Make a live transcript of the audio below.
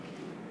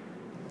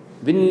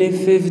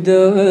بنلف في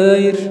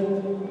دواير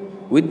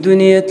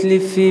والدنيا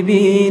تلف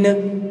بينا،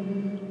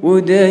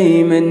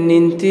 ودايما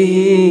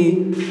ننتهي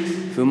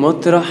في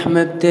مطرح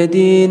ما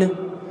ابتدينا.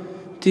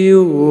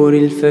 طيور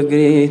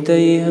الفجر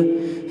تايهة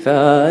في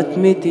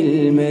عتمة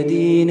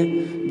المدينة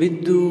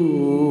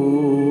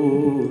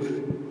بتدور،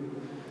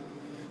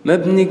 ما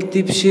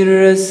بنكتبش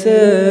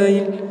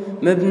الرسايل،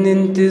 ما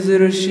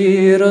بننتظرش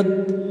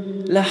رد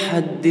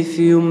لحد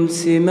في يوم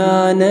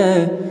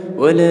سمعنا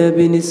ولا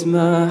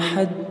بنسمع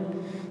حد.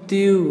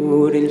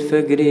 طيور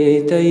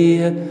الفجر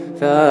تايهة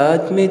في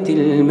عتمة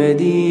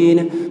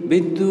المدينة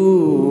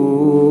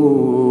بتدور،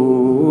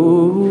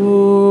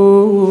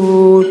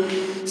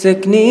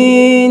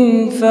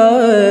 ساكنين في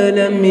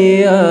عالم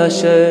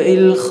يعشق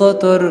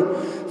الخطر،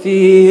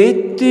 فيه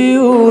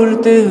الطيور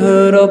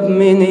تهرب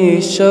من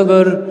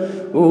الشجر،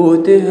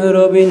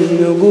 وتهرب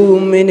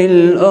النجوم من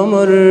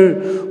القمر،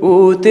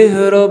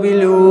 وتهرب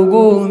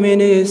الوجوه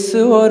من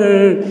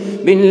الصور.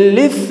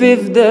 بنلف في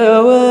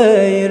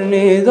دواير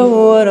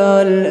ندور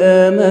على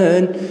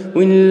الأمان،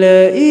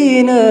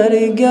 ونلاقينا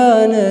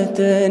رجعنا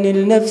تاني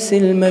لنفس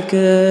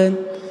المكان.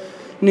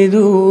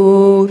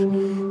 ندور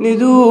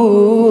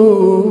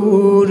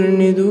ندور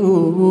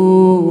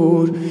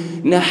ندور،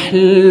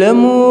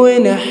 نحلم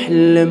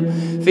ونحلم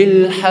في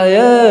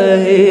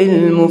الحياة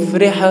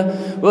المفرحة،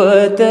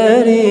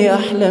 وتاري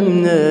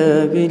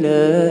أحلامنا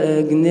بلا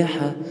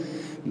أجنحة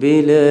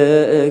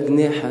بلا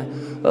أجنحة.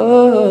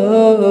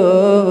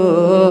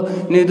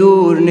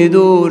 ندور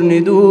ندور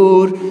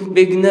ندور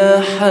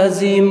بجناح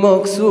حزين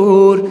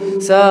مكسور،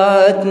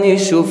 ساعات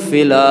نشوف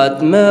في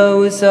العتمة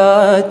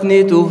وساعات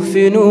نتوه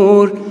في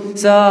نور،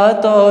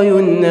 ساعات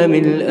عيوننا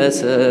من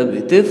الأسى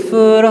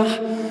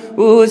بتفرح،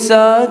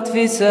 وساعات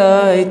في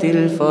ساعة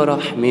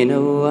الفرح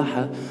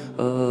منوحة.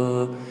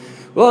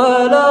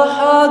 ولا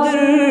حاضر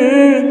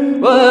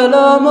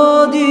ولا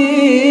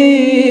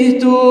ماضي،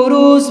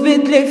 تروس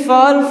بتلف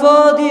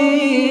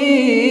عالفاضي،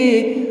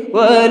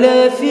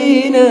 ولا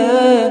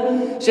فينا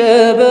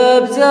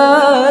شباب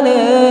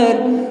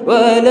زعلان،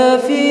 ولا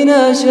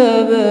فينا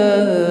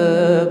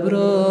شباب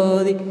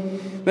راضي.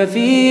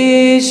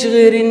 مفيش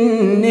غير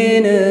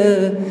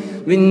اننا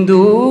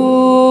بندور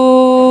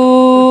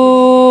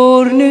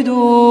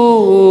ندور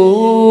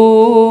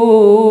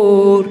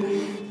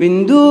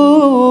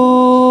بندور